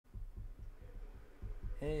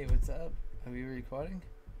Hey, what's up? Are we recording?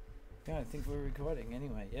 Yeah, I think we're recording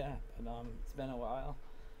anyway. Yeah, but it's been a while.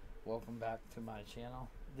 Welcome back to my channel.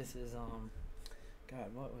 This is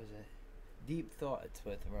God, what was it? Deep Thoughts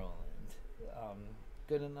with Roland.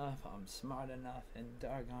 Good enough. I'm smart enough, and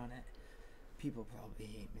doggone it, people probably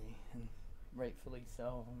hate me, and rightfully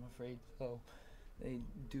so. I'm afraid so. They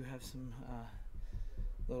do have some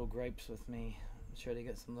little gripes with me. I'm sure they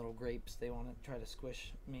get some little grapes they want to try to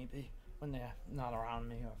squish maybe when they're not around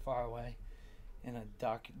me or far away in a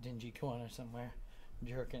dark, dingy corner somewhere,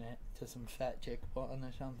 jerking it to some fat chick porn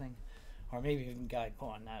or something, or maybe even guy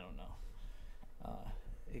porn. I don't know.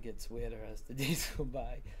 It gets weirder as the days go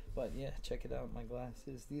by. But yeah, check it out. My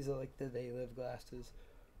glasses. These are like the They Live glasses,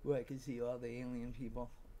 where I can see all the alien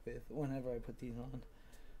people with whenever I put these on.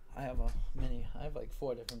 I have I have like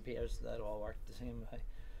 4 different pairs that all work the same way.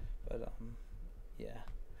 But yeah.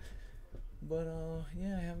 But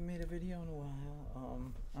yeah, I haven't made a video in a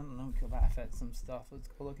while. I don't know, could laugh at some stuff. Let's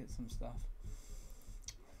go look at some stuff.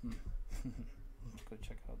 Let's go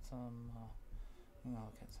check out some I'm gonna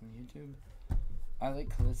look at some YouTube. I like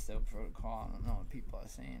Callisto Protocol. I don't know what people are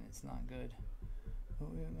saying, it's not good.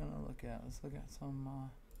 What we're gonna look at, let's look at some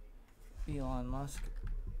Elon Musk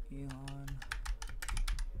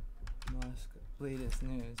latest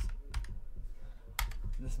news.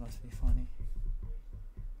 This must be funny.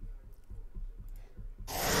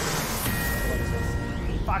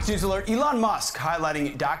 Fox News alert, Elon Musk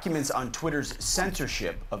highlighting documents on Twitter's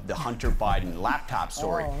censorship of the Hunter Biden laptop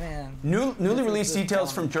story. Oh, man. Newly released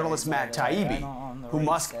details from journalist Matt Taibbi, who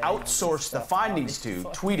Musk outsourced the findings to,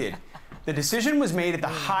 tweeted, "The decision was made at the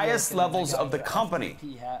highest levels of the company,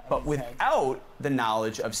 but without the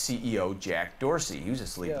knowledge of CEO Jack Dorsey." He was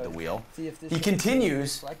asleep at the wheel. He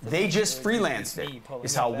continues, "They just freelanced it,"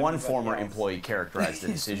 is how one former employee characterized the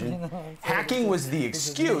decision. Hacking was the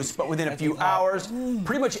excuse, but within a few hours,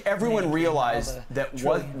 pretty much everyone realized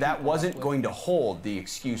that wasn't going to hold, the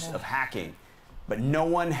excuse of hacking. But no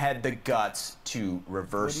one had the guts to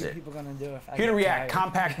reverse it. Here to react,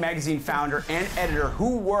 Compact Magazine founder and editor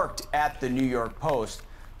who worked at the New York Post,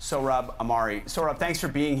 Sohrab Ahmari. Sohrab, thanks for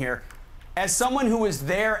being here. As someone who was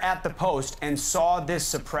there at the Post and saw this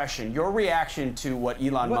suppression, your reaction to what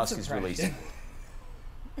Elon Musk is releasing?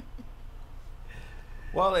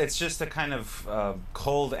 Well, it's just a kind of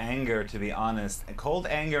cold anger, to be honest. Cold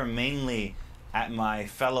anger mainly at my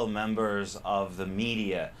fellow members of the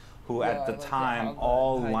media, who at the time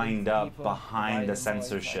all lined up behind the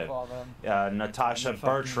censorship. Natasha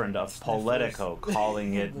Bertrand of Politico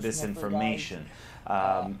calling it disinformation.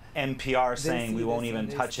 NPR saying we won't even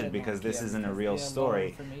touch it because this isn't a real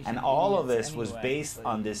story. And all of this was based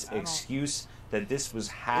on this excuse that this was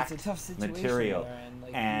hacked material.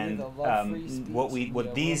 And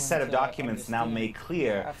what these set of documents now make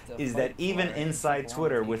clear is that even inside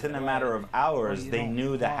Twitter, within a matter of hours, they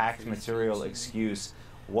knew the hacked material excuse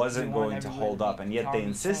wasn't going to hold up, and yet they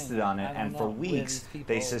insisted on it, and for weeks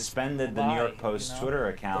they suspended the New York Post Twitter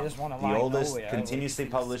account, the oldest continuously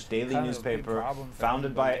published daily newspaper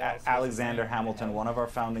founded by Alexander Hamilton, one of our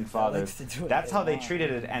founding fathers. That's how they treated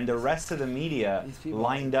it, and the rest of the media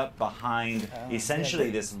lined up behind essentially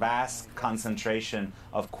this vast concentration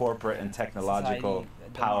of corporate and technological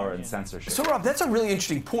power and censorship. So Rob, that's a really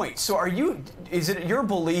interesting point. So is it your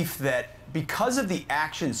belief that because of the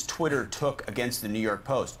actions Twitter took against the New York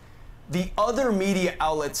Post, the other media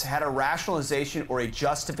outlets had a rationalization or a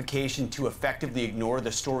justification to effectively ignore the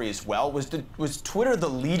story as well? Was Twitter the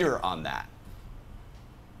leader on that?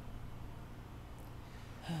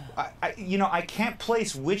 I can't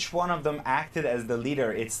place which one of them acted as the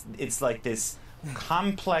leader. It's like this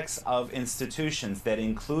complex of institutions that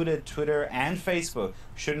included Twitter and Facebook.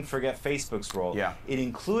 Shouldn't forget Facebook's role. Yeah. It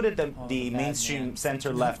included the mainstream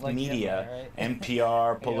center-left media,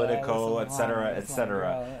 NPR, Politico, etc.,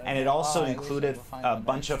 etc. And it also included a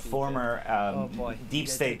bunch of former deep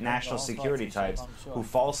state national security types who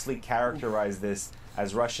falsely characterized this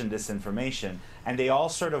as Russian disinformation, and they all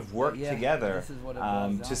sort of worked together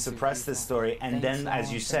to suppress this story, and then,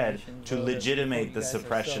 as you said, to legitimate the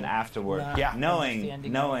suppression afterward,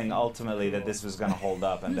 knowing ultimately that this was going to hold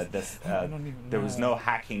up and that there was no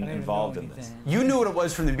hacking involved in this. You knew what it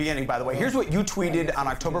was from the beginning, by the way. Here's what you tweeted on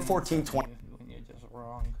October 14th, 20. When you're just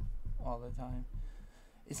wrong all the time.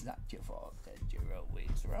 It's not your fault that you're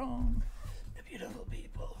always wrong. The beautiful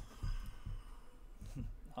people.